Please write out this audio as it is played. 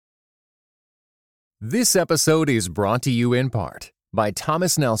This episode is brought to you in part by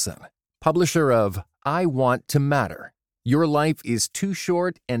Thomas Nelson, publisher of I Want to Matter. Your life is too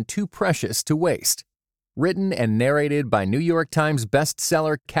short and too precious to waste. Written and narrated by New York Times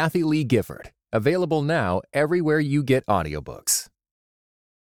bestseller Kathy Lee Gifford. Available now everywhere you get audiobooks.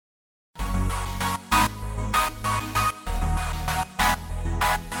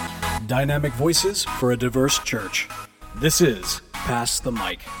 Dynamic voices for a diverse church. This is Pass the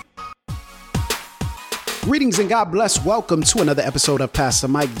Mic. Greetings and God bless. Welcome to another episode of Pass the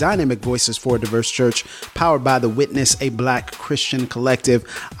Mic, Dynamic Voices for a Diverse Church, powered by The Witness, a Black Christian collective.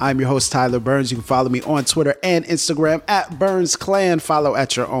 I'm your host, Tyler Burns. You can follow me on Twitter and Instagram at Burns Clan. Follow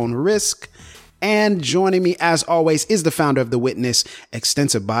at your own risk. And joining me, as always, is the founder of The Witness.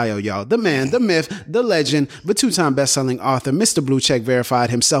 Extensive bio, y'all. The man, the myth, the legend, the two-time best-selling author, Mr. Blue Check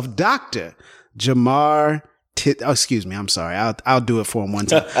Verified himself, Dr. Jamar. Excuse me. I'm sorry. I'll do it for him one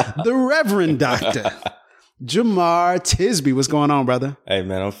time. The Reverend Dr. Jamar Tisby. What's going on, brother? Hey,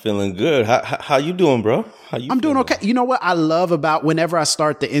 man, I'm feeling good. How you doing, bro? I'm doing okay. You know what I love about whenever I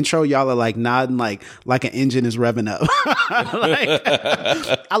start the intro, y'all are like nodding like an engine is revving up.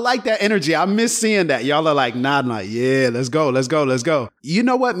 I like that energy. I miss seeing that. Y'all are like nodding like, yeah, let's go. You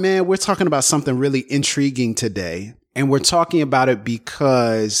know what, man? We're talking about something really intriguing today. And we're talking about it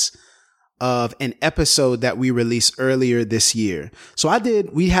because of an episode that we released earlier this year. So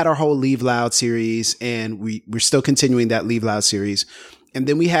we had our whole Leave Loud series, and we're still continuing that Leave Loud series. And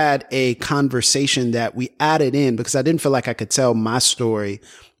then we had a conversation that we added in because I didn't feel like I could tell my story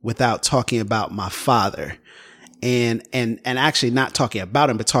without talking about my father and actually not talking about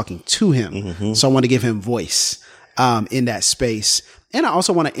him, but talking to him. Mm-hmm. So I want to give him voice, in that space. And I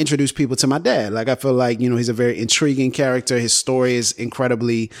also want to introduce people to my dad. Like, I feel like, he's a very intriguing character. His story is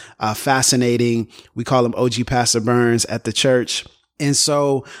incredibly fascinating. We call him OG Pastor Burns at the church. And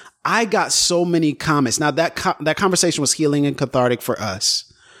so I got so many comments. Now, that conversation was healing and cathartic for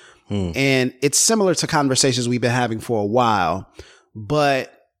us. And it's similar to conversations we've been having for a while.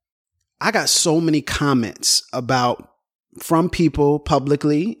 But I got so many comments from people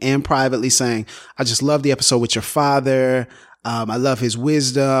publicly and privately saying, I just love the episode with your father. I love his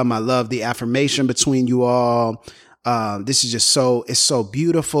wisdom. I love the affirmation between you all. This is just it's so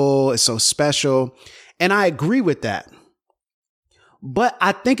beautiful. It's so special. And I agree with that. But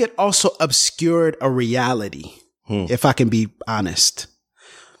I think it also obscured a reality, if I can be honest.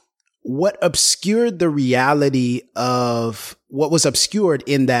 What obscured the reality of what was obscured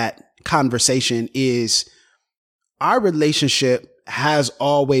in that conversation is our relationship has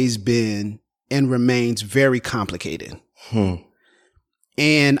always been and remains very complicated.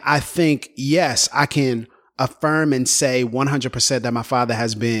 And I think, yes, I can affirm and say 100% that my father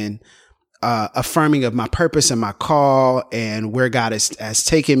has been affirming of my purpose and my call and where God has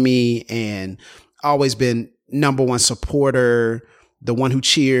taken me, and always been number one supporter, the one who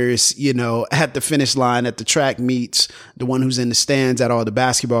cheers, at the finish line, at the track meets, the one who's in the stands at all the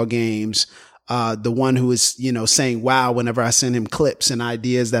basketball games, the one who is, saying wow whenever I send him clips and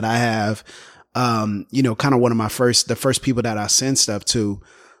ideas that I have. Kind of one of the first people that I send stuff to,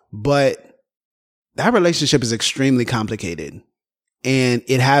 but that relationship is extremely complicated, and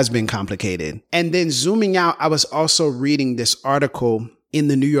it has been complicated. And then zooming out, I was also reading this article in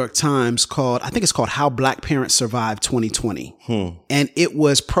the New York Times called How Black Parents Survived 2020. And it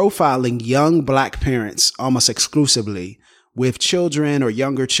was profiling young Black parents almost exclusively with children or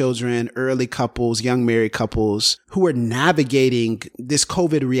younger children, early couples, young married couples who are navigating this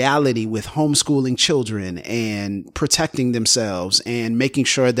COVID reality with homeschooling children and protecting themselves and making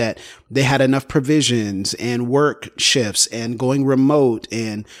sure that they had enough provisions and work shifts and going remote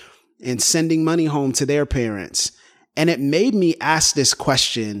and sending money home to their parents. And it made me ask this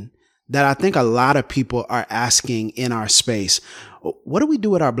question that I think a lot of people are asking in our space. What do we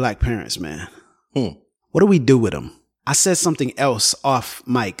do with our Black parents, man? What do we do with them? I said something else off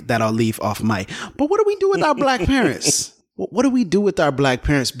mic that I'll leave off mic. But what do we do with our Black parents? What do we do with our Black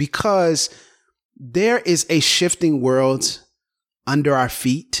parents? Because there is a shifting world under our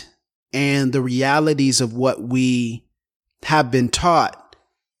feet, and the realities of what we have been taught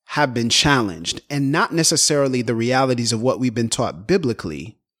have been challenged, and not necessarily the realities of what we've been taught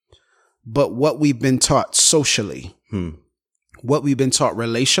biblically, but what we've been taught socially, what we've been taught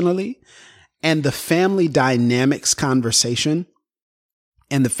relationally. And the family dynamics conversation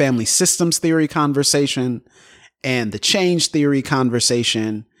and the family systems theory conversation and the change theory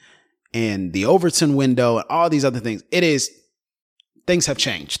conversation and the Overton window and all these other things. Things have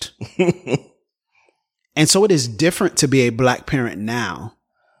changed. And so it is different to be a Black parent now,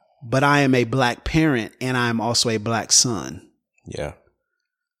 but I am a Black parent and I'm also a Black son. Yeah.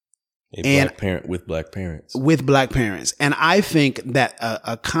 Black parent with black parents. With black parents. And I think that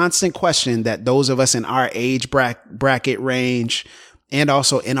a constant question that those of us in our age bracket range and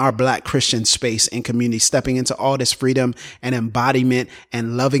also in our black Christian space and community, stepping into all this freedom and embodiment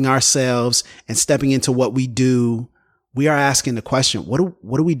and loving ourselves and stepping into what we do, we are asking the question, what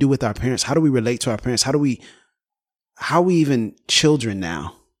do we do with our parents? How do we relate to our parents? How are we even children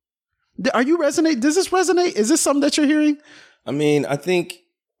now? Are you resonate? Does this resonate? Is this something that you're hearing? I mean, I think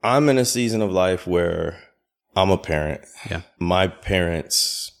I'm in a season of life where I'm a parent. Yeah. My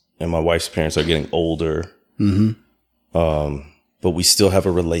parents and my wife's parents are getting older. Mm-hmm. But we still have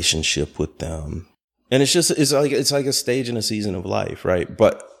a relationship with them. And it's like a stage in a season of life, right?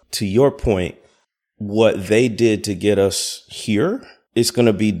 But to your point, what they did to get us here is going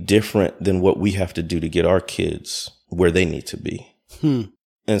to be different than what we have to do to get our kids where they need to be.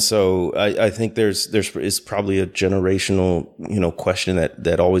 And so I think there's probably a generational, question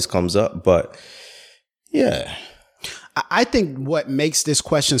that always comes up. But yeah, I think what makes this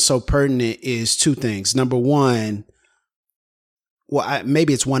question so pertinent is two things. Number one,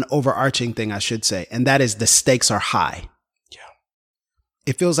 maybe it's one overarching thing I should say, and that is the stakes are high. Yeah.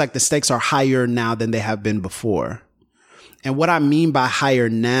 It feels like the stakes are higher now than they have been before. And what I mean by higher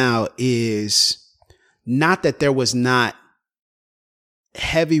now is not that there was not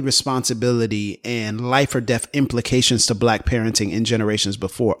heavy responsibility and life or death implications to black parenting in generations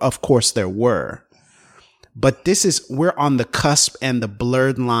before. Of course there were. But we're on the cusp and the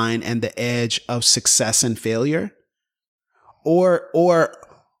blurred line and the edge of success and failure, or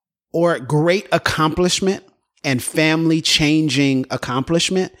great accomplishment and family changing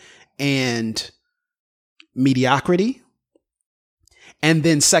accomplishment and mediocrity. And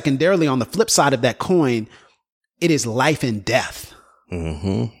then secondarily, on the flip side of that coin, it is life and death.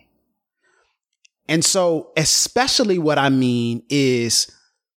 Mm-hmm. And so especially what I mean is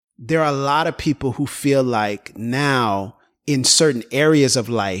there are a lot of people who feel like now in certain areas of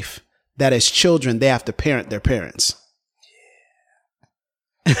life that as children, they have to parent their parents.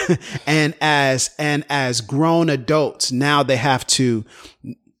 Yeah. and as grown adults, now they have to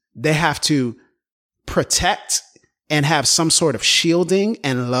protect and have some sort of shielding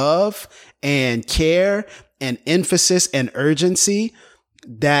and love and care and emphasis and urgency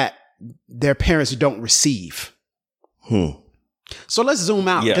that their parents don't receive. So let's zoom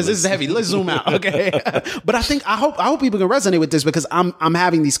out because this is heavy. Let's zoom out. Okay. But I hope people can resonate with this because I'm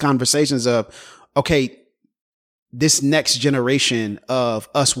having these conversations of, okay, this next generation of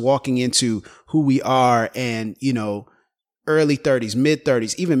us walking into who we are and, early 30s, mid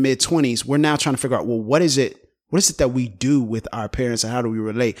 30s, even mid 20s, we're now trying to figure out, well, what is it that we do with our parents and how do we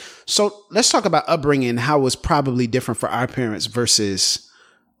relate? So let's talk about upbringing, how it was probably different for our parents versus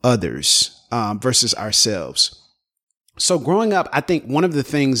others, versus ourselves. So growing up, I think one of the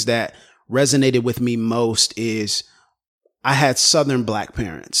things that resonated with me most is I had Southern black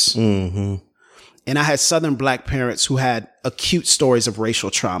parents. Mm-hmm. And I had Southern black parents who had acute stories of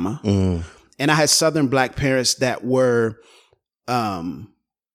racial trauma. Mm. And I had Southern black parents that were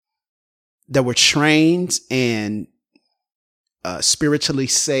trained and spiritually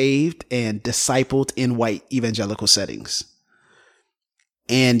saved and discipled in white evangelical settings,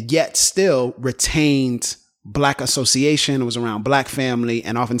 and yet still retained black association, was around black family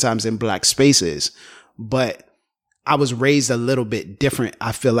and oftentimes in black spaces. But I was raised a little bit different,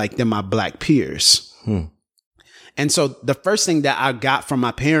 I feel like, than my black peers. And so the first thing that I got from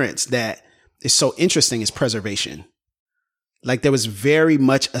my parents that is so interesting is preservation. Like there was very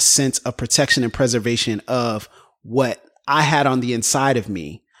much a sense of protection and preservation of what I had on the inside of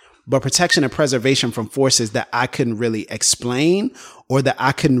me, but protection and preservation from forces that I couldn't really explain or that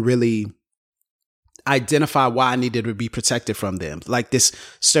I couldn't really identify why I needed to be protected from them. Like this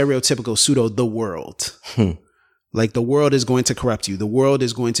stereotypical pseudo, the world. Like the world is going to corrupt you. The world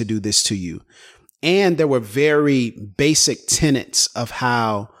is going to do this to you. And there were very basic tenets of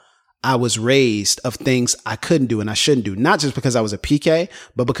how I was raised, of things I couldn't do and I shouldn't do, not just because I was a PK,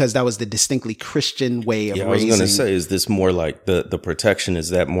 but because that was the distinctly Christian way of raising. I was going to say, is this more like the protection? Is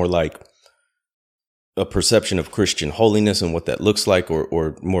that more like a perception of Christian holiness and what that looks like,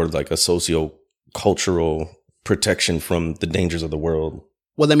 or more like a socio-cultural protection from the dangers of the world?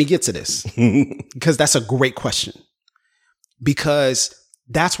 Well, let me get to this because that's a great question, because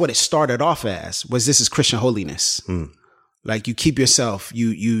that's what it started off as, was this is Christian holiness. Like you keep yourself,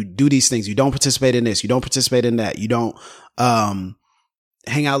 you do these things. You don't participate in this. You don't participate in that. You don't,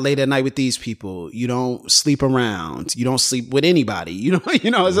 hang out late at night with these people. You don't sleep around. You don't sleep with anybody.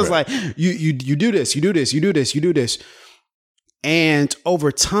 It's just like, you do this, you do this, you do this, you do this. And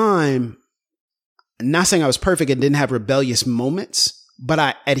over time, not saying I was perfect and didn't have rebellious moments, but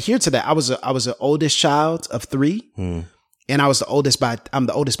I adhered to that. I was the oldest child of 3, and I'm the oldest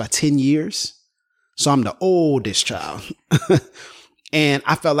by 10 years. So I'm the oldest child. And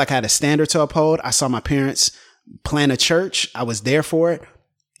I felt like I had a standard to uphold. I saw my parents plant a church. I was there for it.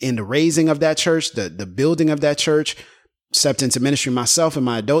 In the raising of that church, the building of that church, stepped into ministry myself in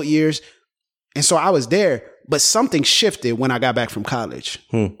my adult years. And so I was there, but something shifted when I got back from college.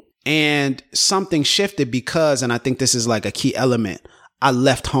 And something shifted because, and I think this is like a key element, I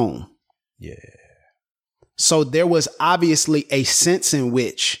left home. Yeah. So there was obviously a sense in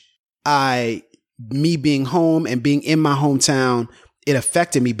which me being home and being in my hometown, it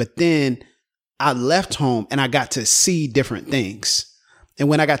affected me. But then I left home and I got to see different things. And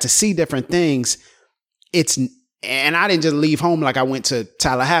when I got to see different things, and I didn't just leave home like I went to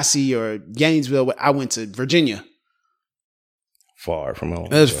Tallahassee or Gainesville. I went to Virginia. Far from home.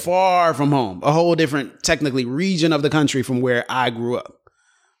 It was far from home. A whole different, technically, region of the country from where I grew up.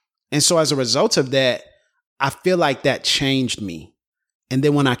 And so as a result of that, I feel like that changed me. And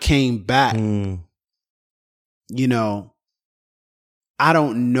then when I came back, you know, I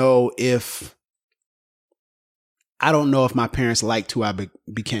don't know if my parents liked who I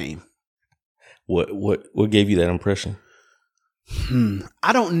became. What gave you that impression?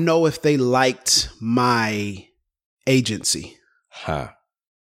 I don't know if they liked my agency.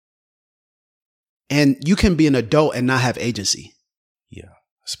 And you can be an adult and not have agency. Yeah,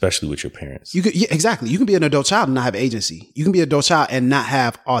 especially with your parents. Exactly. You can be an adult child and not have agency. You can be an adult child and not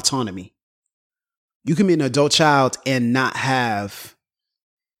have autonomy. You can be an adult child and not have,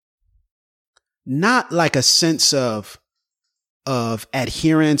 not like a sense of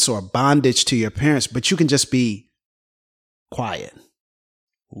adherence or bondage to your parents, but you can just be quiet.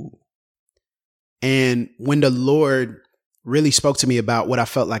 Ooh. And when the Lord really spoke to me about what I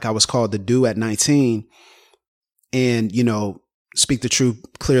felt like I was called to do at 19, and, you know, speak the truth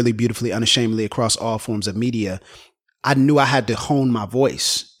clearly, beautifully, unashamedly across all forms of media, I knew I had to hone my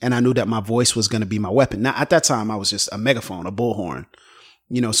voice, and I knew that my voice was going to be my weapon. Now, at that time, I was just a megaphone, a bullhorn.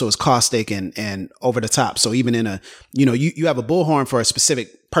 You know, so it's caustic and over the top. So even in you have a bullhorn for a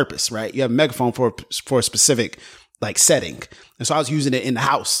specific purpose, right? You have a megaphone for a specific like setting. And so I was using it in the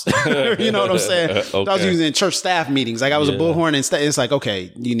house. You know what I'm saying? Okay. So I was using it in church staff meetings. Like I was a bullhorn and it's like,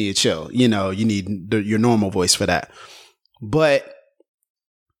 okay, you need to chill. You know, you need your normal voice for that. But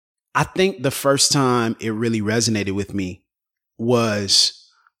I think the first time it really resonated with me was,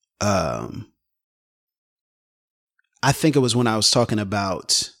 I think it was when I was talking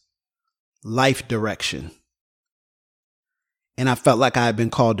about life direction. And I felt like I had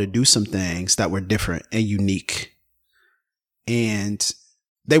been called to do some things that were different and unique. And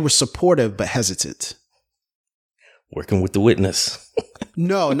they were supportive, but hesitant. Working with the witness.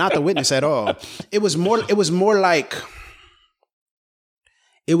 No, not the witness at all. It was more like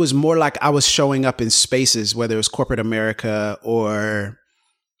I was showing up in spaces, whether it was corporate America or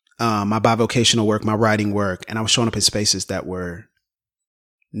my bivocational work, my writing work, and I was showing up in spaces that were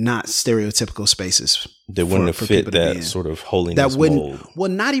not stereotypical spaces. They wouldn't have fit that sort of holiness mold.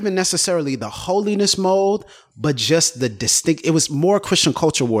 Well, not even necessarily the holiness mold, but just the distinct. It was more Christian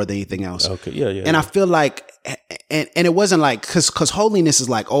culture war than anything else. Okay, yeah. And I feel like, and it wasn't like because holiness is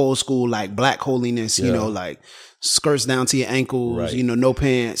like old school, like black holiness. You know, like skirts down to your ankles. Right. You know, no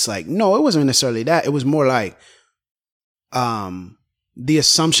pants. Like no, it wasn't necessarily that. It was more like, the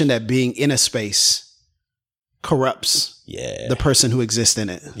assumption that being in a space corrupts the person who exists in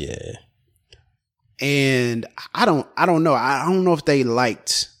it. Yeah. And I don't know. I don't know if they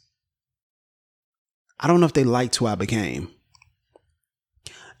liked who I became.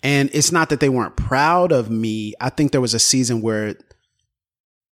 And it's not that they weren't proud of me. I think there was a season where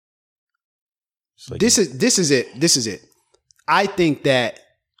like this is it. I think that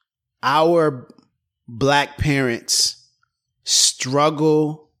our Black parents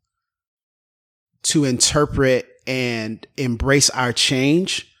struggle to interpret and embrace our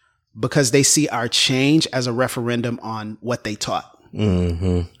change because they see our change as a referendum on what they taught.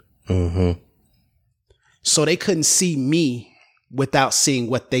 So they couldn't see me without seeing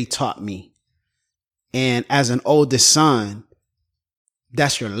what they taught me. And as an oldest son,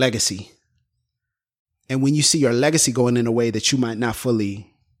 that's your legacy. And when you see your legacy going in a way that you might not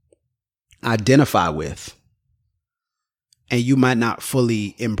fully identify with, and you might not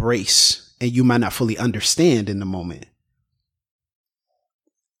fully embrace, and you might not fully understand in the moment,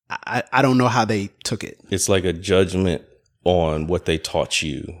 I don't know how they took it. It's like a judgment on what they taught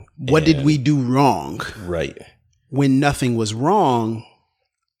you. What did we do wrong? Right. When nothing was wrong,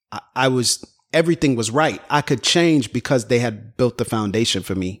 everything was right. I could change because they had built the foundation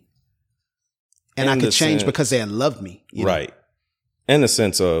for me. And I could change because they had loved me. Right. And the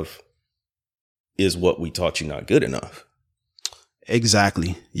sense of, is what we taught you not good enough?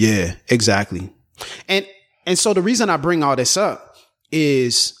 Exactly. Yeah, exactly. And so the reason I bring all this up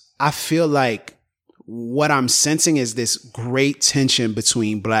is I feel like what I'm sensing is this great tension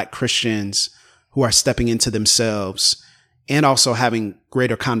between Black Christians who are stepping into themselves and also having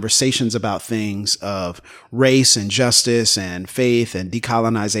greater conversations about things of race and justice and faith and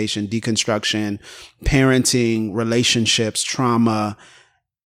decolonization, deconstruction, parenting, relationships, trauma.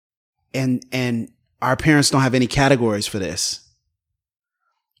 And our parents don't have any categories for this.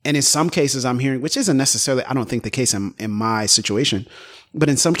 And in some cases I'm hearing, which isn't necessarily, I don't think the case in my situation, but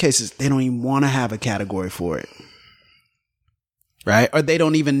in some cases they don't even want to have a category for it. Right? Or they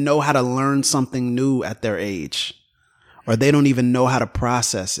don't even know how to learn something new at their age. Or they don't even know how to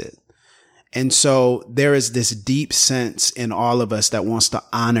process it. And so there is this deep sense in all of us that wants to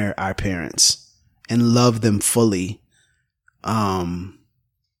honor our parents and love them fully. And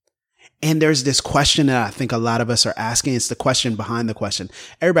there's this question that I think a lot of us are asking. It's the question behind the question.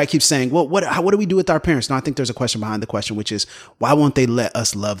 Everybody keeps saying, well, what do we do with our parents? No, I think there's a question behind the question, which is, why won't they let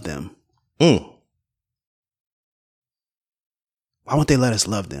us love them? Why won't they let us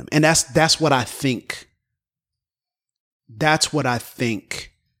love them? And that's what I think. That's what I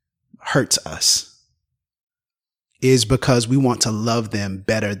think hurts us, is because we want to love them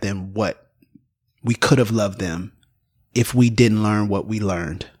better than what we could have loved them if we didn't learn what we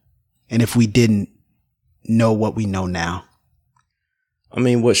learned and if we didn't know what we know now. I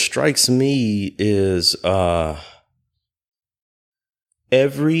mean, what strikes me is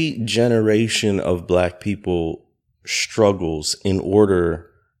every generation of Black people struggles in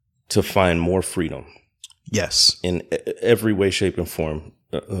order to find more freedom. Yes. In every way, shape, and form,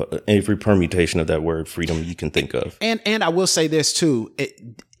 every permutation of that word freedom you can think of. And I will say this too.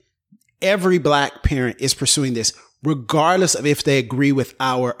 Every Black parent is pursuing this, regardless of if they agree with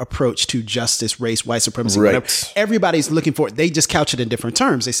our approach to justice, race, white supremacy, right. Whatever. Everybody's looking for it. They just couch it in different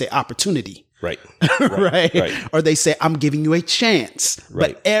terms. They say opportunity. Right. Right. Or they say, I'm giving you a chance.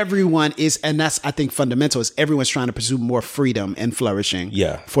 Right. But everyone is, and that's, I think, fundamental, is everyone's trying to pursue more freedom and flourishing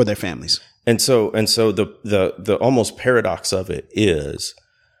for their families. And so the almost paradox of it is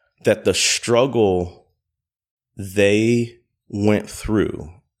that the struggle they went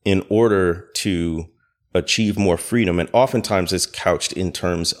through in order to achieve more freedom, and oftentimes it's couched in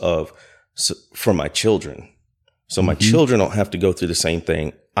terms of for my children. So my children don't have to go through the same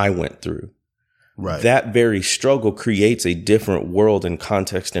thing I went through. Right. That very struggle creates a different world and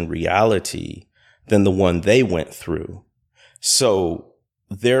context and reality than the one they went through. So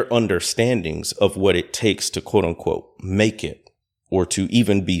their understandings of what it takes to quote unquote make it or to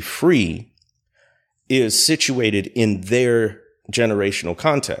even be free is situated in their generational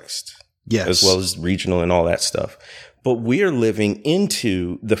context. Yes. As well as regional and all that stuff. But we're living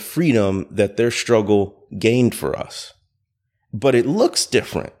into the freedom that their struggle gained for us. But it looks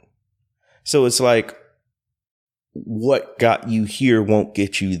different. So it's like, what got you here won't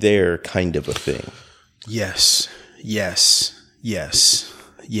get you there kind of a thing. Yes.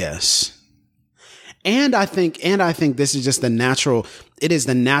 And I think this is just the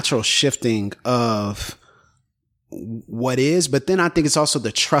natural shifting of what is, but then I think it's also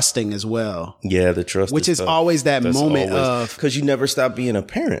the trusting as well. Yeah, the trust, which is always that moment of, because you never stop being a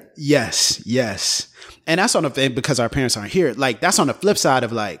parent. Yes. And that's on the, because our parents aren't here. Like, that's on the flip side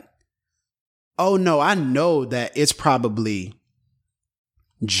of like, oh no, I know that it's probably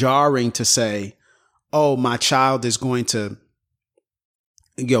jarring to say, oh, my child is going to,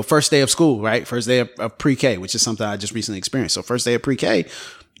 first day of school, right? First day of pre-K, which is something I just recently experienced. So first day of pre-K,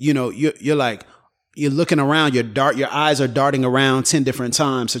 you're like, you're looking around, your eyes are darting around 10 different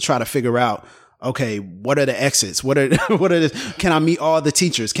times to try to figure out, okay, what are the exits? Can I meet all the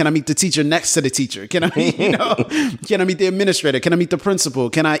teachers? Can I meet the teacher next to the teacher? Can I meet, can I meet the administrator? Can I meet the principal?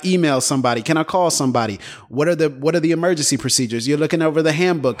 Can I email somebody? Can I call somebody? What are the emergency procedures? You're looking over the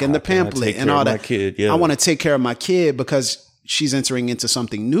handbook and the pamphlet and all that. I want to take care of my kid because she's entering into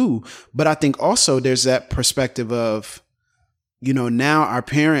something new. But I think also there's that perspective of, now our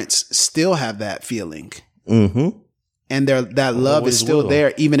parents still have that feeling. Mm-hmm. And that love is still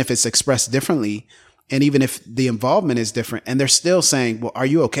there, even if it's expressed differently. And even if the involvement is different, and they're still saying, well, are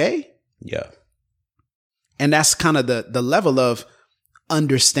you okay? Yeah. And that's kind of the level of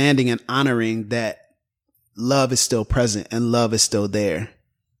understanding and honoring that love is still present and love is still there.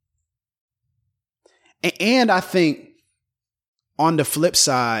 And I think on the flip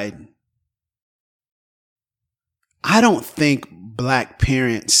side, I don't think Black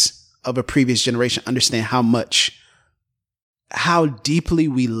parents of a previous generation understand how deeply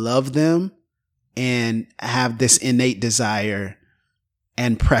we love them and have this innate desire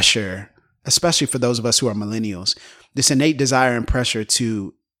and pressure, especially for those of us who are millennials, this innate desire and pressure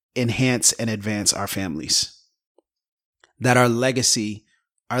to enhance and advance our families. That our legacy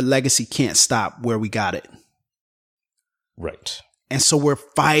can't stop where we got it. Right. And so we're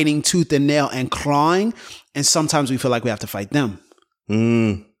fighting tooth and nail and clawing. And sometimes we feel like we have to fight them.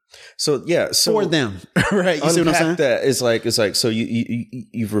 So yeah, so for them, right? You see what I'm saying? That it's like so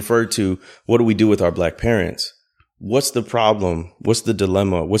you've referred to what do we do with our Black parents? What's the problem? What's the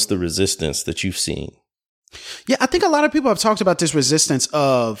dilemma? What's the resistance that you've seen? Yeah, I think a lot of people have talked about this resistance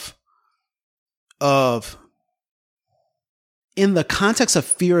of in the context of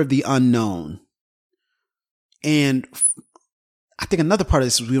fear of the unknown. And I think another part of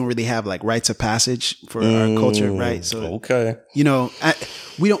this is we don't really have like rites of passage for our culture, right? So, okay, you know,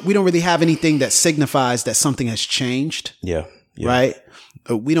 we don't really have anything that signifies that something has changed. Yeah. Right.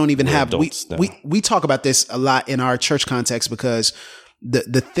 We don't even have, we talk about this a lot in our church context because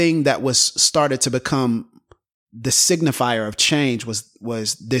the thing that was started to become the signifier of change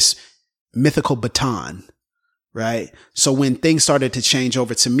was this mythical baton. Right. So when things started to change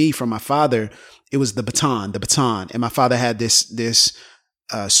over to me from my father, it was the baton. And my father had this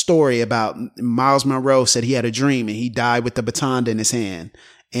story about Miles Monroe said he had a dream and he died with the baton in his hand.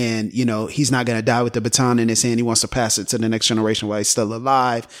 And, you know, he's not going to die with the baton in his hand. He wants to pass it to the next generation while he's still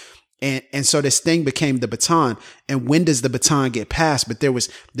alive. And so this thing became the baton. And when does the baton get passed? But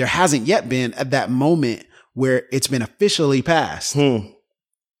there hasn't yet been at that moment where it's been officially passed.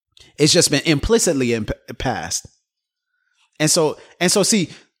 It's just been implicitly passed. And so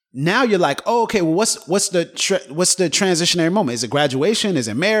see, now you're like, oh, okay, well, what's the transitionary moment? Is it graduation? Is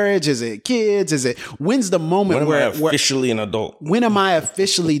it marriage? Is it kids? When's the moment where am I officially an adult? When am I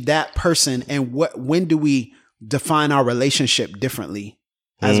officially that person? And when do we define our relationship differently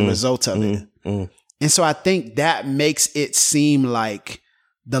as a result of it? And so I think that makes it seem like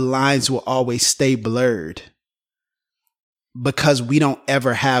the lines will always stay blurred because we don't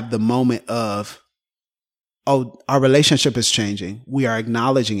ever have the moment of, oh, our relationship is changing. We are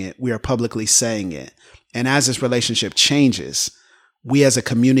acknowledging it. We are publicly saying it. And as this relationship changes, we as a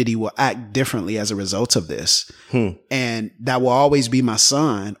community will act differently as a result of this. And that will always be my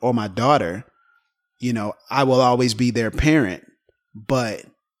son or my daughter. You know, I will always be their parent, but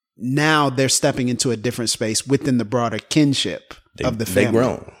now they're stepping into a different space within the broader kinship of the family.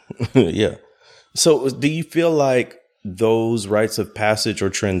 They've grown. Yeah. So do you feel like those rites of passage or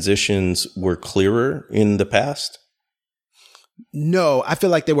transitions were clearer in the past? No, I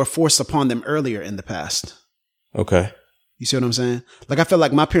feel like they were forced upon them earlier in the past. Okay. You see what I'm saying? Like, I feel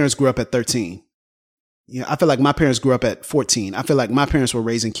like my parents grew up at 13. You know, I feel like my parents grew up at 14. I feel like my parents were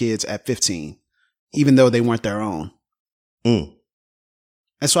raising kids at 15, even though they weren't their own. And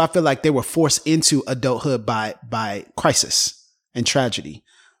so I feel like they were forced into adulthood by crisis and tragedy.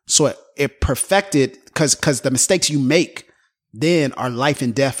 So it perfected because the mistakes you make then are life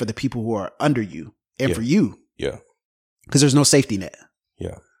and death for the people who are under you and for you. Yeah. Because there's no safety net.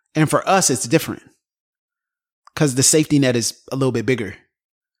 Yeah. And for us, it's different because the safety net is a little bit bigger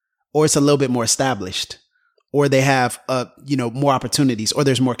or it's a little bit more established or they have, more opportunities or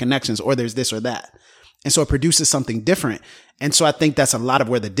there's more connections or there's this or that. And so it produces something different. And so I think that's a lot of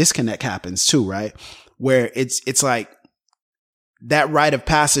where the disconnect happens too, right? Where it's like, that rite of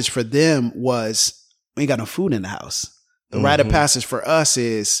passage for them was, we ain't got no food in the house. The rite of passage for us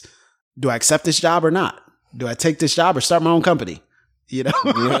is, do I accept this job or not? Do I take this job or start my own company? You know,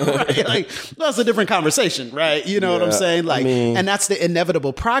 like that's a different conversation, right? You know what I'm saying? Like, and that's the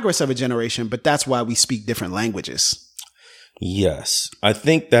inevitable progress of a generation, but that's why we speak different languages. Yes, I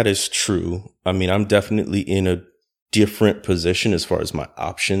think that is true. I mean, I'm definitely in a different position as far as my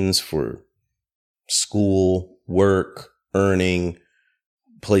options for school, work, earning,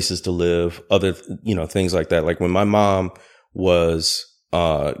 places to live, other, things like that. Like when my mom was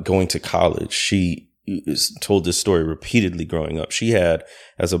going to college, she told this story repeatedly growing up. She had,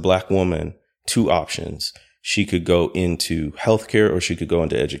 as a Black woman, two options. She could go into healthcare or she could go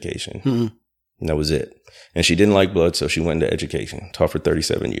into education. And that was it. And she didn't like blood, so she went into education. Taught for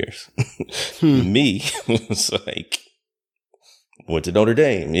 37 years. Me was like, went to Notre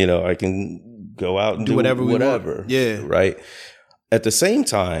Dame. I can go out and do whatever we want. Yeah. Right. At the same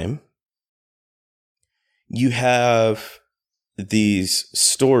time, you have these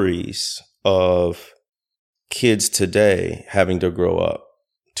stories of kids today having to grow up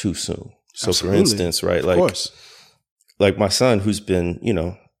too soon. So Absolutely. For instance, right, like my son, who's been,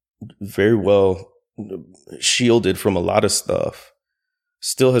 very well shielded from a lot of stuff,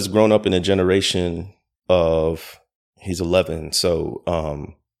 still has grown up in a generation of, he's 11. So,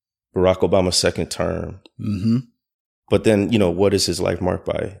 Barack Obama's second term, But then, what is his life marked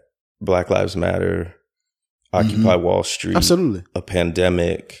by? Black Lives Matter, Occupy Wall Street, absolutely, a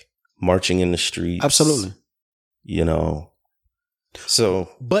pandemic, marching in the streets, absolutely. So,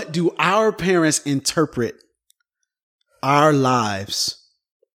 but do our parents interpret our lives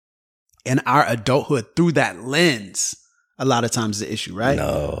and our adulthood through that lens? A lot of times the issue, right?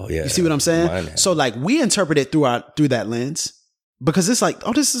 No, yeah. You see what I'm saying? So like we interpret it through that lens because it's like,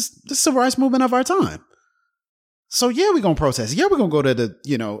 oh, this is the civil rights movement of our time. So yeah, we're going to protest. Yeah, we're going to go to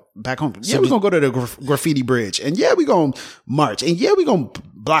the, back home. Yeah, we're going to go to the graffiti bridge. And yeah, we're going to march. And yeah, we're going to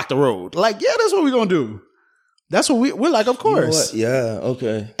block the road. Like, yeah, that's what we're going to do. That's what we're like, of course. Yeah,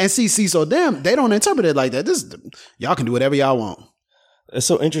 okay. And see, so them, they don't interpret it like that. Y'all can do whatever y'all want. It's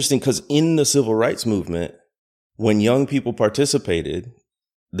so interesting because in the civil rights movement, when young people participated,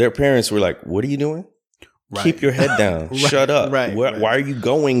 their parents were like, what are you doing? Right. Keep your head down. Right. Shut up. Right. Why are you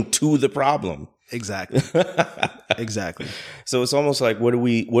going to the problem? Exactly. Exactly. So it's almost like, what do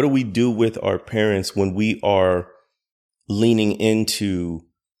we do with our parents when we are leaning into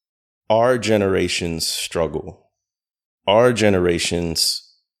our generation's struggle, our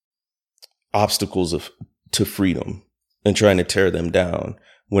generation's obstacles to freedom, and trying to tear them down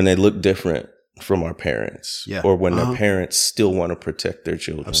when they look different from our parents, or when their parents still want to protect their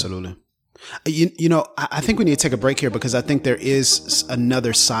children? Absolutely. I think we need to take a break here because I think there is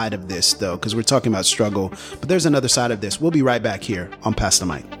another side of this, though, because we're talking about struggle, but there's another side of this. We'll be right back here on Pass the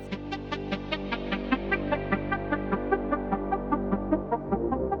Mic.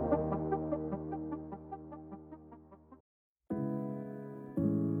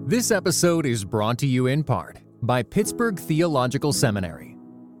 This episode is brought to you in part by Pittsburgh Theological Seminary.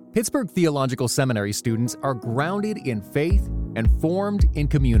 Pittsburgh Theological Seminary students are grounded in faith and formed in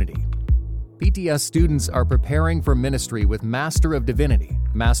community. PTS students are preparing for ministry with Master of Divinity,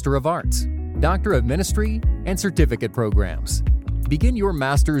 Master of Arts, Doctor of Ministry, and certificate programs. Begin your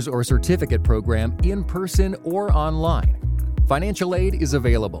master's or certificate program in person or online. Financial aid is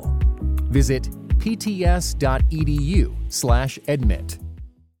available. Visit pts.edu/admit.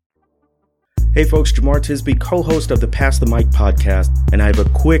 Hey folks, Jamar Tisby, co-host of the Pass the Mic podcast, and I have a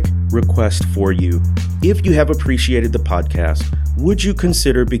quick request for you. If you have appreciated the podcast, would you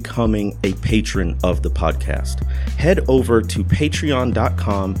consider becoming a patron of the podcast? Head over to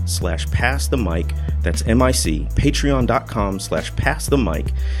patreon.com/passthemic, that's MIC,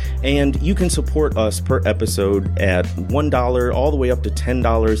 patreon.com/passthemic, and you can support us per episode at $1 all the way up to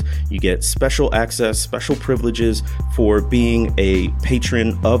 $10. You get special access, special privileges for being a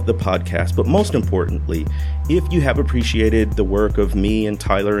patron of the podcast, but most importantly, if you have appreciated the work of me and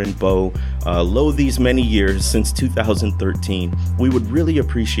Tyler and Bo, these many years since 2013, we would really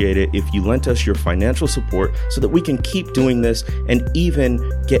appreciate it if you lent us your financial support so that we can keep doing this and even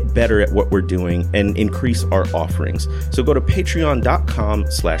get better at what we're doing and increase our offerings. So go to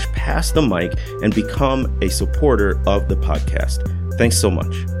patreon.com/passthemic and become a supporter of the podcast. Thanks so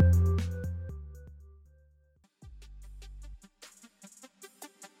much.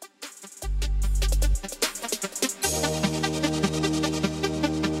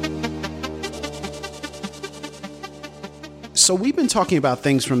 So we've been talking about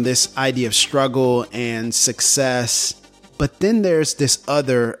things from this idea of struggle and success, but then there's this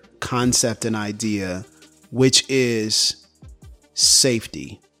other concept and idea, which is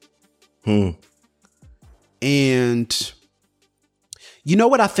safety. And you know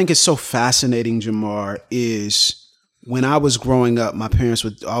what I think is so fascinating, Jamar, is when I was growing up, my parents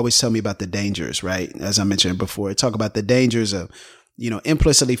would always tell me about the dangers, right? As I mentioned before, talk about the dangers of,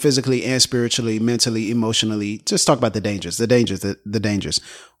 implicitly, physically and spiritually, mentally, emotionally, just talk about the dangers.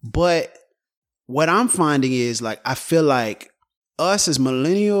 But what I'm finding is I feel like us as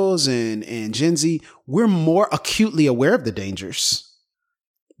millennials and Gen Z, we're more acutely aware of the dangers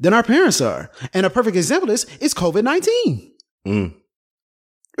than our parents are. And a perfect example of this is COVID-19.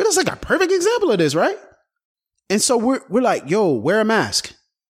 It's like a perfect example of this, right? And so we're like, yo, wear a mask.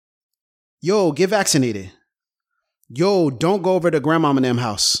 Yo, get vaccinated. Yo, don't go over to grandmama and them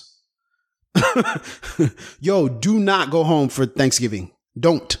house. Yo, do not go home for Thanksgiving.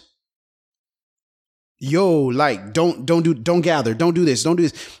 Don't. Yo, don't gather. Don't do this. Don't do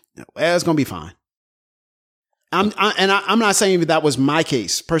this. It's going to be fine. I'm not saying that was my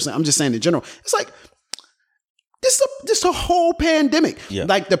case personally. I'm just saying in general. It's like, this a whole pandemic. Yeah.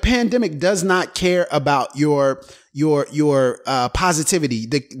 Like the pandemic does not care about your positivity.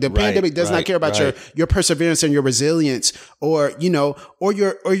 The pandemic does not care about your perseverance and your resilience or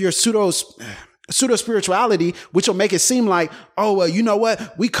your pseudo pseudo spirituality, which will make it seem like, oh, well, you know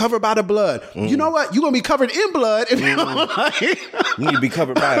what? We covered by the blood. You know what? You're going to be covered in blood. If you need to be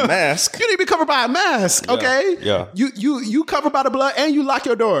covered by a mask. You need to be covered by a mask. Okay. Yeah. You covered by the blood, and you lock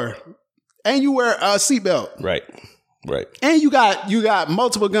your door, and you wear a seatbelt. Right. And you got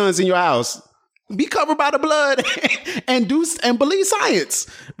multiple guns in your house. Be covered by the blood and believe science.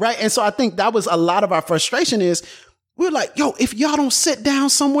 Right. And so I think that was a lot of our frustration is we're like, yo, if y'all don't sit down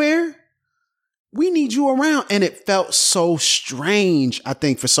somewhere, we need you around. And it felt so strange, I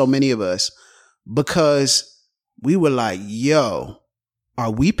think, for so many of us, because we were like, yo,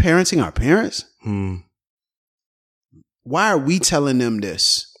 are we parenting our parents? Why are we telling them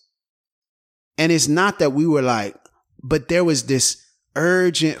this? And it's not that we were like, but there was this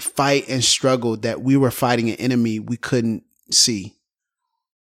urgent fight and struggle that we were fighting an enemy we couldn't see.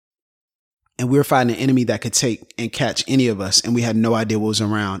 And we were fighting an enemy that could take and catch any of us. And we had no idea what was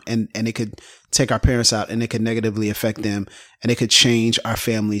around. And it could take our parents out, and it could negatively affect them, and it could change our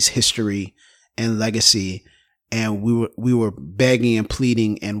family's history and legacy. And we were begging and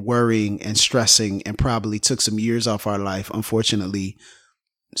pleading and worrying and stressing, and probably took some years off our life, unfortunately,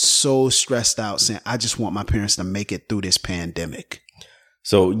 so stressed out, saying, I just want my parents to make it through this pandemic.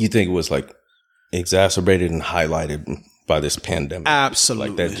 So you think it was like exacerbated and highlighted by this pandemic? Absolutely.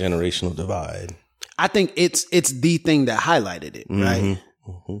 Like that generational divide. I think it's the thing that highlighted it, right?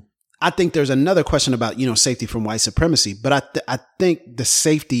 I think there's another question about, safety from white supremacy, but I think the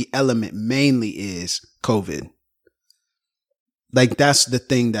safety element mainly is COVID. Like that's the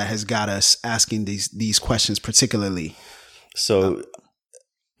thing that has got us asking these questions particularly. So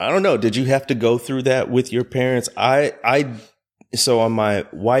I don't know. Did you have to go through that with your parents? So on my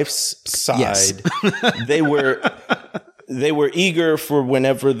wife's side, yes. they were eager for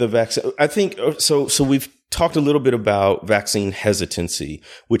whenever the vaccine. I think so. So we've talked a little bit about vaccine hesitancy,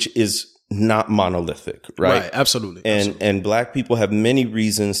 which is not monolithic, right? Right. Absolutely. And Black people have many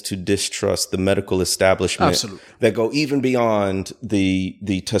reasons to distrust the medical establishment. Absolutely. That go even beyond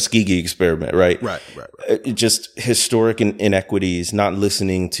the Tuskegee experiment, right? Right. Just historic inequities, not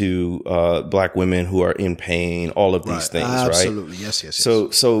listening to Black women who are in pain, all of these things, right? Absolutely. Yes. So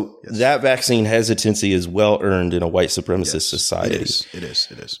yes. That vaccine hesitancy is well earned in a white supremacist society. It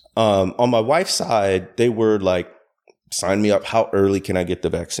is. On my wife's side, they were like, sign me up. How early can I get the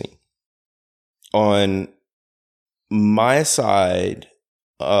vaccine? On my side,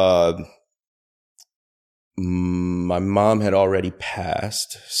 my mom had already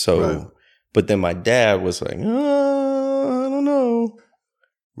passed. So, right. But then my dad was like, I don't know.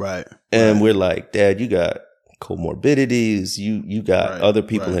 Right. And we're like, Dad, you got comorbidities. You got other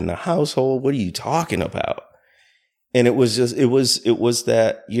people in the household. What are you talking about? And it was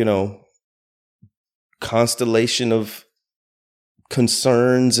that, constellation of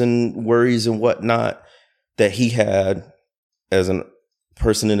concerns and worries and whatnot that he had as a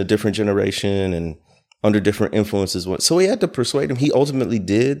person in a different generation and under different influences. So he had to persuade him. He ultimately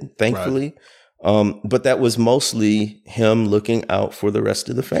did, thankfully. Right. But that was mostly him looking out for the rest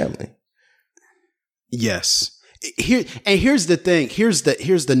of the family. Yes. Here's the thing. Here's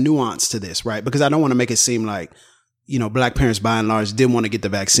the nuance to this, right? Because I don't want to make it seem like, Black parents by and large didn't want to get the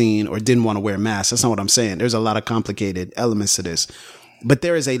vaccine or didn't want to wear masks. That's not what I'm saying. There's a lot of complicated elements to this, but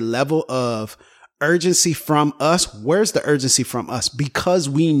there is a level of urgency from us. Where's the urgency from us? Because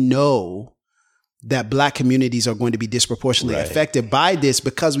we know that Black communities are going to be disproportionately affected by this,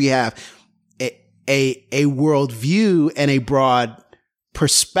 because we have a worldview and a broad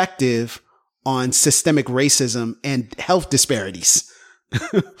perspective on systemic racism and health disparities.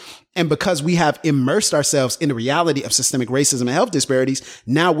 And because we have immersed ourselves in the reality of systemic racism and health disparities,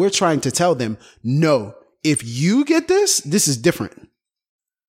 now we're trying to tell them, no, if you get this is different.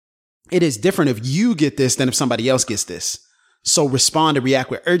 It is different if you get this than if somebody else gets this. So respond and react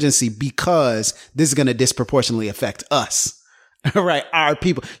with urgency, because this is going to disproportionately affect us, right? Our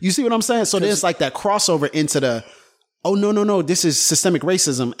people. You see what I'm saying? So there's like that crossover into the, oh, no, this is systemic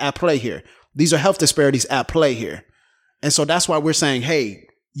racism at play here. These are health disparities at play here. And so that's why we're saying, hey,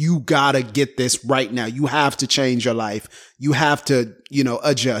 you gotta get this right now. You have to change your life. You have to,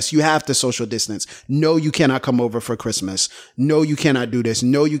 adjust. You have to social distance. No, you cannot come over for Christmas. No, you cannot do this.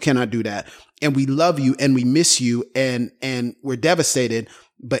 No, you cannot do that. And we love you and we miss you and we're devastated.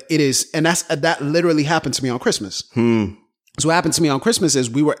 But it is, and that literally happened to me on Christmas. So what happened to me on Christmas is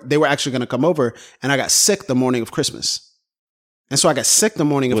they were actually going to come over, and I got sick the morning of Christmas. And so I got sick the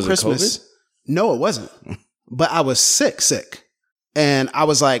morning of Christmas. COVID? No, it wasn't. But I was sick. And I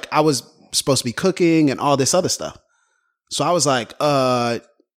was like, I was supposed to be cooking and all this other stuff. So I was like,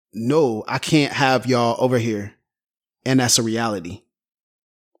 no, I can't have y'all over here. And that's a reality.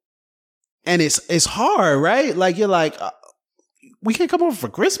 And it's hard, right? Like you're like, we can't come over for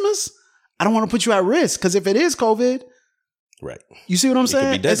Christmas. I don't want to put you at risk because if it is COVID, Right. you see what I'm saying?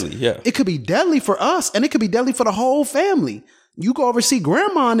 It could be deadly. Yeah. It could be deadly for us, and it could be deadly for the whole family. You go over see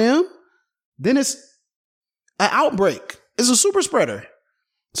grandma and them, then it's an outbreak. It's a super spreader.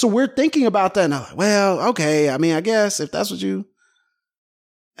 So we're thinking about that, and I'm like, well, okay. I mean, I guess if that's what you.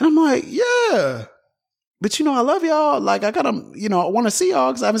 And I'm like, yeah, but I love y'all. Like I gotta, I want to see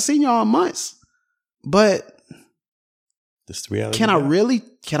y'all because I haven't seen y'all in months. But This is the reality. can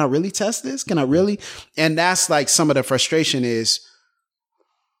I really test this? Can I really? And that's like some of the frustration is,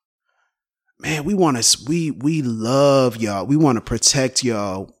 man, we love y'all. We want to protect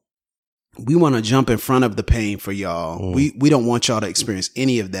y'all. We want to jump in front of the pain for y'all. We don't want y'all to experience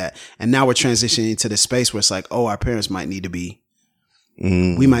any of that. And now we're transitioning into this space where it's like, oh, our parents might need to be,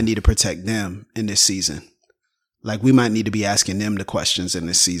 we might need to protect them in this season. Like we might need to be asking them the questions in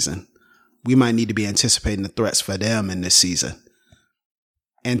this season. We might need to be anticipating the threats for them in this season.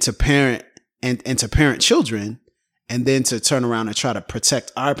 And to parent and to parent children, and then to turn around and try to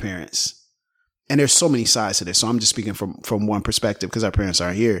protect our parents. And there's so many sides to this. So I'm just speaking from one perspective because our parents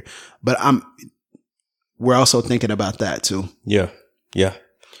aren't here. But we're also thinking about that too. Yeah. Yeah.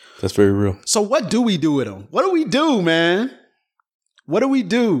 That's very real. So what do we do with them? What do we do, man? What do we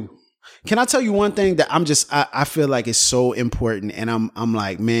do? Can I tell you one thing that I feel like is so important, and I'm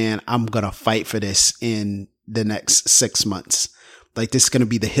like, man, I'm going to fight for this in the next 6 months. Like this is going to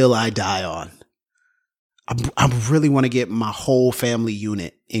be the hill I die on. I really want to get my whole family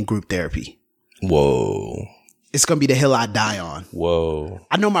unit in group therapy. Whoa. It's going to be the hill I die on. Whoa.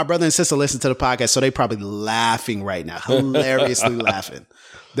 I know my brother and sister listen to the podcast, so they probably laughing right now, hilariously laughing.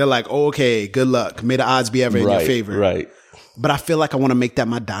 They're like, oh, okay, good luck. May the odds be ever in your favor. Right. But I feel like I want to make that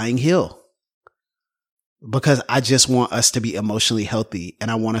my dying hill because I just want us to be emotionally healthy, and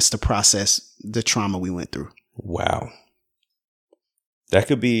I want us to process the trauma we went through. Wow. That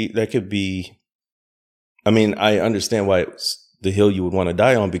could be, I mean, I understand why it's the hill you would want to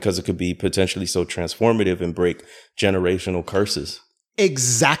die on because it could be potentially so transformative and break generational curses.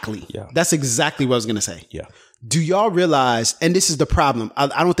 Exactly. Yeah. That's exactly what I was going to say. Yeah. Do y'all realize, and this is the problem, I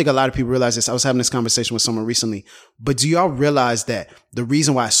don't think a lot of people realize this. I was having this conversation with someone recently, but do y'all realize that the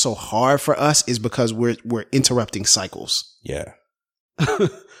reason why it's so hard for us is because we're interrupting cycles. Yeah.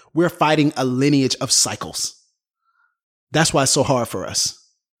 We're fighting a lineage of cycles. That's why it's so hard for us.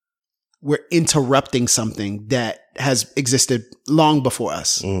 We're interrupting something that has existed long before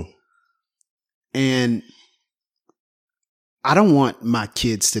us. And I don't want my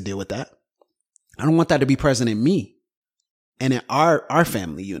kids to deal with that. I don't want that to be present in me and in our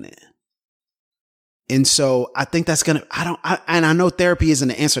family unit. And so I think that's I know therapy isn't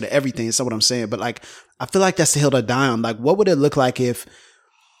the answer to everything. That's not what I'm saying. But like, I feel like that's the hill to die on. Like, what would it look like if,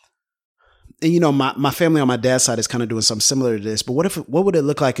 and my family on my dad's side is kind of doing something similar to this, but what would it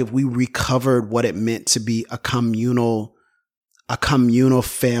look like if we recovered what it meant to be a communal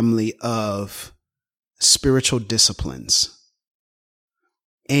family of spiritual disciplines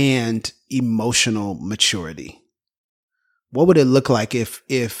and emotional maturity? What would it look like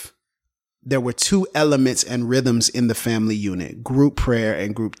if there were two elements and rhythms in the family unit, group prayer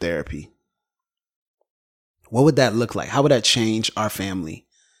and group therapy? What would that look like? How would that change our family?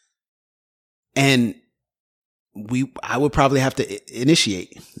 And I would probably have to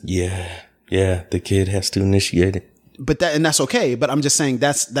initiate. Yeah. Yeah. The kid has to initiate it. But that's okay. But I'm just saying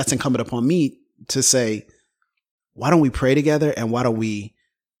that's incumbent upon me to say, why don't we pray together? And why don't we,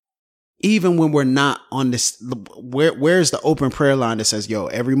 even when we're not on this, where's the open prayer line that says, yo,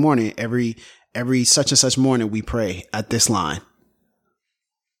 every morning, every such and such morning, we pray at this line,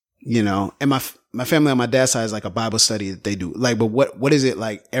 and my family on my dad's side is like a Bible study that they do. Like, but what is it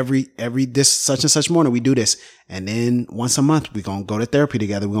like every this such and such morning we do this. And then once a month, we're going to go to therapy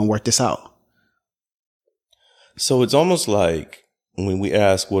together. We're going to work this out. So it's almost like when we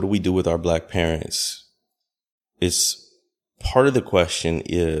ask, what do we do with our Black parents? It's part of the question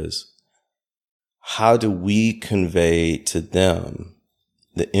is, how do we convey to them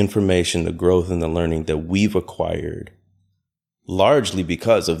the information, the growth, and the learning that we've acquired largely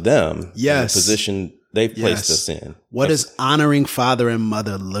because of them? Yes. The position they've placed us in. What does honoring father and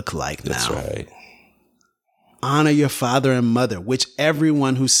mother look like now? That's right. Honor your father and mother, which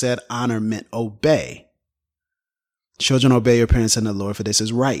everyone who said honor meant obey. Children, obey your parents in the Lord, for this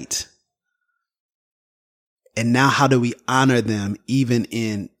is right. And now how do we honor them even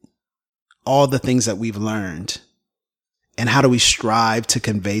in all the things that we've learned? And how do we strive to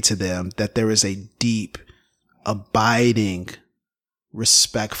convey to them that there is a deep, abiding,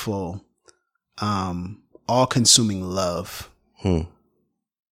 respectful, all-consuming love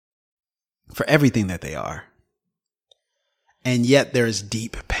for everything that they are. And yet there is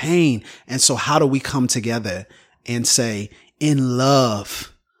deep pain. And so how do we come together and say, in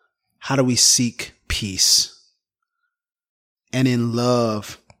love, how do we seek peace? And in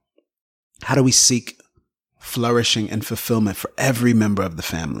love, how do we seek flourishing and fulfillment for every member of the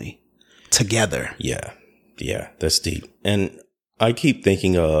family together? Yeah. Yeah, that's deep. And I keep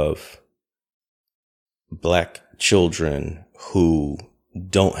thinking of Black children who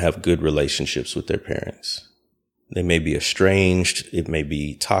don't have good relationships with their parents. They may be estranged. It may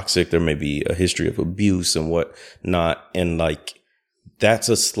be toxic. There may be a history of abuse and whatnot. And like, that's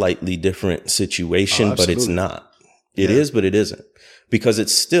a slightly different situation, but it's not. It is, but it isn't, because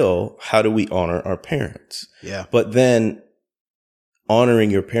it's still, how do we honor our parents? Yeah. But then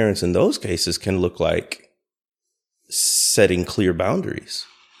honoring your parents in those cases can look like setting clear boundaries.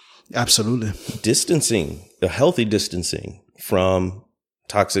 Absolutely. Distancing, a healthy distancing from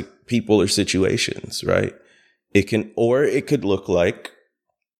toxic people or situations, right? It could look like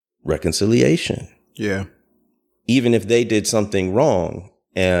reconciliation. Yeah. Even if they did something wrong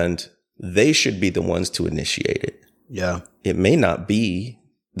and they should be the ones to initiate it. Yeah. It may not be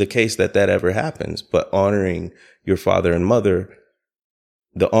the case that ever happens, but honoring your father and mother,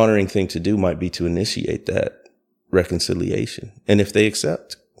 the honoring thing to do might be to initiate that reconciliation. And if they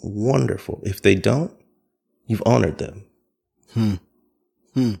accept, wonderful. If they don't, you've honored them.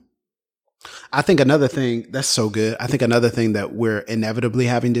 I think another thing that's so good. I think another thing that we're inevitably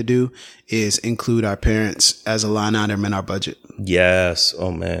having to do is include our parents as a line item in our budget. Yes.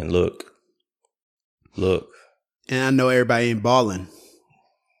 Oh man, look. And I know everybody ain't balling,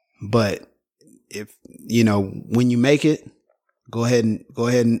 but if, when you make it, go ahead and go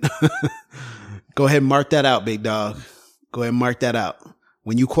ahead and mark that out, big dog. Go ahead and mark that out.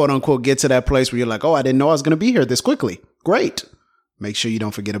 When you quote unquote get to that place where you're like, oh, I didn't know I was going to be here this quickly. Great. Make sure you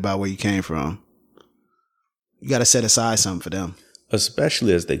don't forget about where you came from. You got to set aside something for them.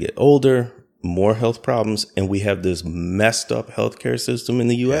 Especially as they get older, more health problems. And we have this messed up healthcare system in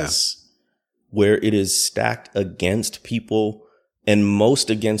the U.S. where it is stacked against people, and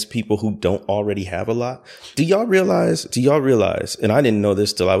most against people who don't already have a lot. Do y'all realize, and I didn't know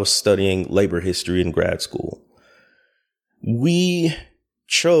this till I was studying labor history in grad school. We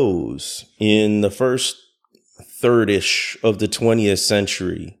chose in the first third-ish of the 20th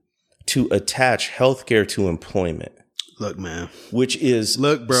century to attach healthcare to employment. Look, man. Which is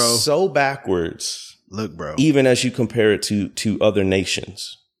so backwards. Look, bro. Even as you compare it to other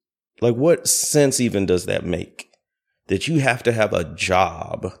nations. Like, what sense even does that make? That you have to have a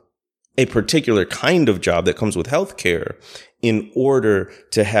job, a particular kind of job that comes with healthcare, in order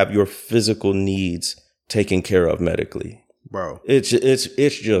to have your physical needs taken care of medically. Bro. It's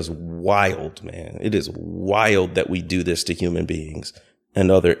just wild, man. It is wild that we do this to human beings and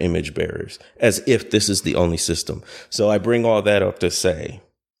other image bearers, as if this is the only system. So I bring all that up to say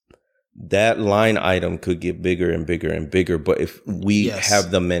that line item could get bigger and bigger and bigger. But if we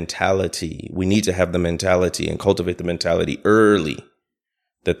have the mentality, we need to have the mentality and cultivate the mentality early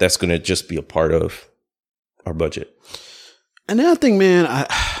that that's going to just be a part of our budget. And then I think, man,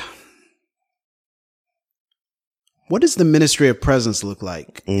 what does the ministry of presence look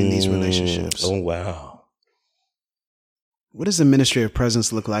like in these relationships? Oh, wow. What does the ministry of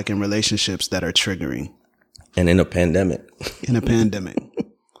presence look like in relationships that are triggering? And in a pandemic.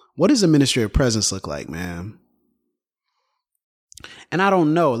 What does the ministry of presence look like, man? And I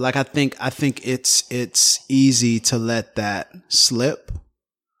don't know. Like, I think it's easy to let that slip,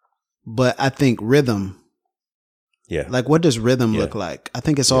 but I think rhythm. Yeah. Like, what does rhythm look like? I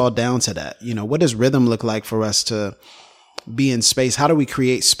think it's all down to that. What does rhythm look like for us to be in space? How do we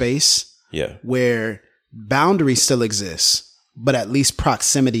create space? Yeah. Where boundary still exists, but at least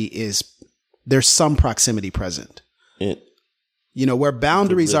there's some proximity present. Where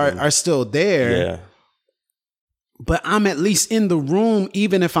boundaries are still there. Yeah. But I'm at least in the room,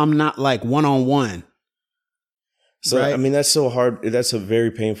 even if I'm not like one-on-one. So, right? I mean, that's so hard. That's a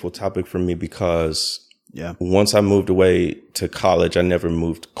very painful topic for me because once I moved away to college, I never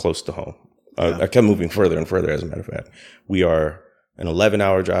moved close to home. I kept moving further and further, as a matter of fact. We are an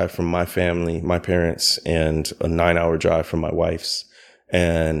 11-hour drive from my family, my parents, and a 9-hour drive from my wife's.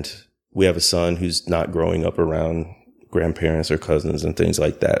 And we have a son who's not growing up around grandparents or cousins and things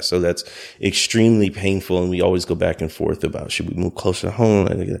like that. So that's extremely painful. And we always go back and forth about, should we move closer to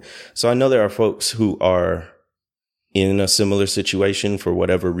home? So I know there are folks who are in a similar situation for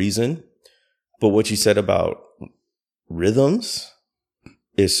whatever reason. But what you said about rhythms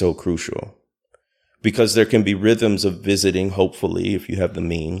is so crucial, because there can be rhythms of visiting, hopefully, if you have the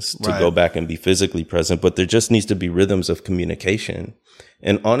means to go back and be physically present, but there just needs to be rhythms of communication.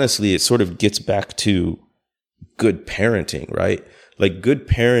 And honestly, it sort of gets back to good parenting, right? Like good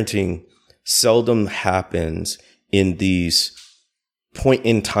parenting seldom happens in these point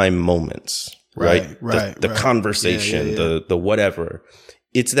in time moments, right? The conversation, the whatever.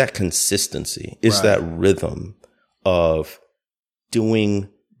 It's that consistency. It's that rhythm of doing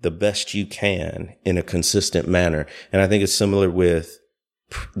the best you can in a consistent manner. And I think it's similar with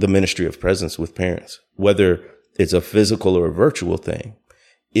the ministry of presence with parents, whether it's a physical or a virtual thing.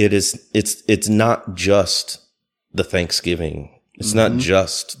 It's not just the Thanksgiving. It's not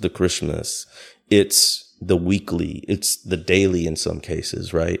just the Christmas. It's the weekly. It's the daily in some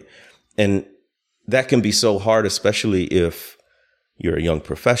cases, right? And that can be so hard, especially if you're a young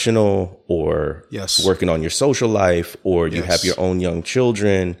professional or working on your social life or you have your own young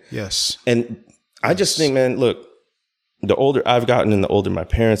children. Yes. And I just think, man, look, the older I've gotten and the older my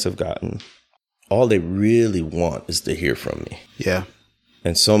parents have gotten, all they really want is to hear from me. Yeah.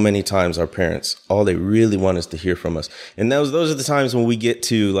 And so many times our parents, all they really want is to hear from us. And those are the times when we get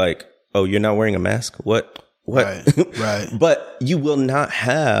to like, oh, you're not wearing a mask? What? Right. But you will not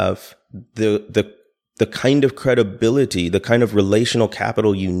have the kind of credibility, the kind of relational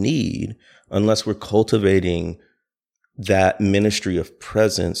capital you need unless we're cultivating that ministry of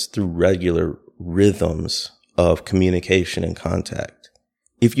presence through regular rhythms of communication and contact.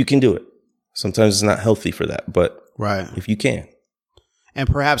 If you can do it. Sometimes it's not healthy for that, but if you can. And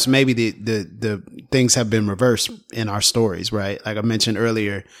perhaps maybe the things have been reversed in our stories, right? Like I mentioned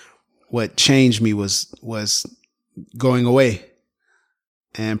earlier, what changed me was going away.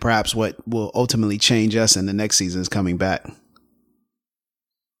 And perhaps what will ultimately change us in the next season is coming back.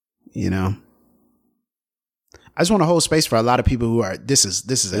 You know? I just want to hold space for a lot of people who are, this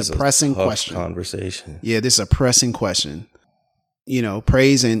is a pressing question. Conversation. Yeah, this is a pressing question. You know,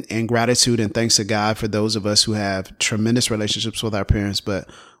 praise and gratitude and thanks to God for those of us who have tremendous relationships with our parents, but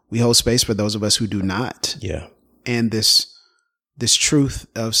we hold space for those of us who do not. Yeah. And this truth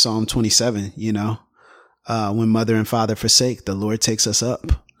of Psalm 27, you know, when mother and father forsake, the Lord takes us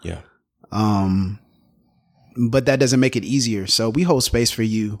up. Yeah. But that doesn't make it easier. So we hold space for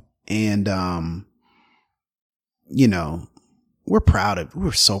you. And, you know,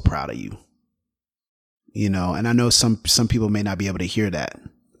 we're so proud of you, you know, and I know some people may not be able to hear that.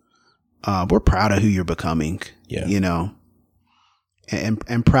 We're proud of who you're becoming, you know,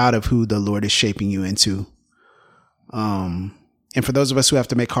 and proud of who the Lord is shaping you into. And for those of us who have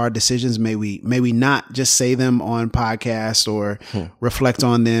to make hard decisions, may we not just say them on podcasts or reflect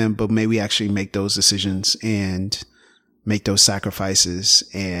on them, but may we actually make those decisions and make those sacrifices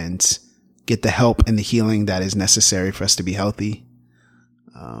and get the help and the healing that is necessary for us to be healthy.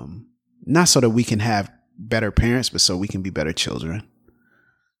 Not so that we can have better parents, but so we can be better children.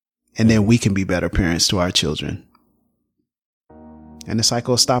 And then we can be better parents to our children. And the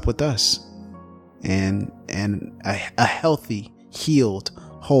cycle will stop with us. And a healthy, healed,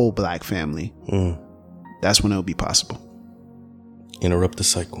 whole Black family. That's when it'll be possible. Interrupt the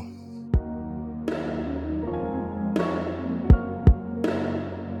cycle.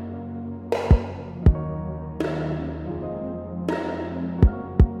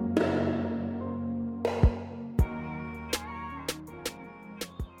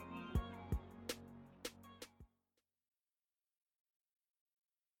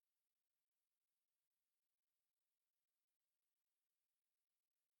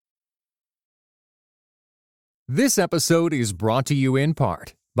 This episode is brought to you in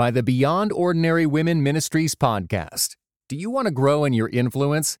part by the Beyond Ordinary Women Ministries podcast. Do you want to grow in your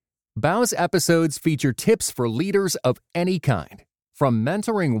influence? BOW's episodes feature tips for leaders of any kind, from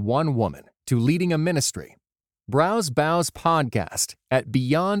mentoring one woman to leading a ministry. Browse BOW's podcast at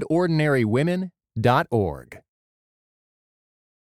beyondordinarywomen.org.